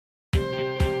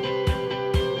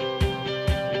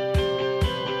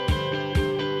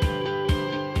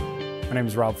name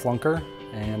is Rob Flunker,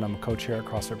 and I'm a coach here at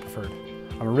CrossFit Preferred.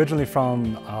 I'm originally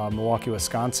from Milwaukee,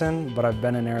 Wisconsin, but I've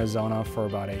been in Arizona for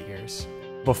about 8 years.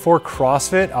 Before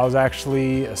CrossFit, I was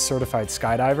actually a certified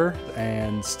skydiver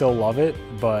and still love it,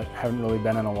 but haven't really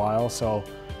been in a while, so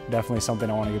definitely something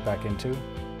I want to get back into.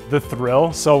 The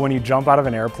thrill, so when you jump out of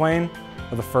an airplane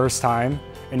for the first time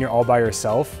and you're all by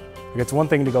yourself, like it's one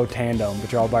thing to go tandem,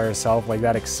 but you're all by yourself, like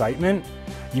that excitement,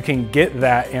 you can get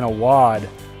that in a WOD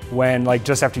when, like,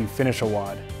 just after you finish a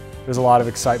WOD. There's a lot of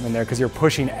excitement there because you're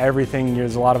pushing everything,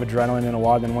 there's a lot of adrenaline in a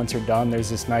WOD, then once you're done, there's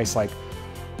this nice, like,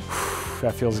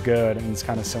 that feels good, and it's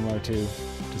kind of similar to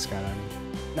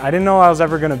skydiving. I didn't know I was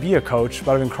ever gonna be a coach,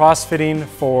 but I've been CrossFitting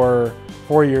for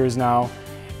 4 years now,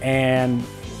 and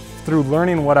through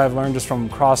learning what I've learned just from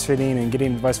CrossFitting and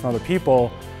getting advice from other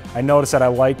people, I noticed that I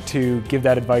like to give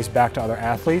that advice back to other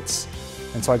athletes,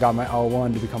 and so I got my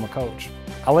L1 to become a coach.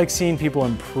 I like seeing people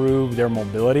improve their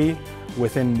mobility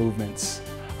within movements.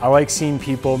 I like seeing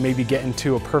people maybe get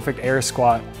into a perfect air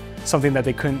squat, something that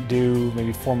they couldn't do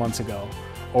maybe 4 months ago,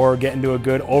 or get into a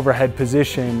good overhead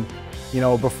position,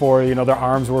 before, their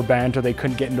arms were bent or they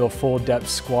couldn't get into a full depth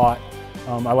squat.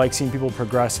 I like seeing people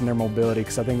progress in their mobility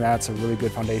because I think that's a really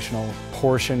good foundational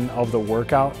portion of the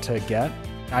workout to get.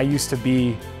 I used to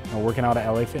be working out at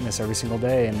LA Fitness every single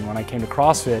day, and when I came to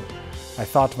CrossFit, I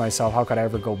thought to myself, how could I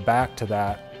ever go back to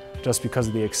that, just because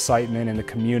of the excitement and the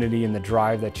community and the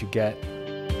drive that you get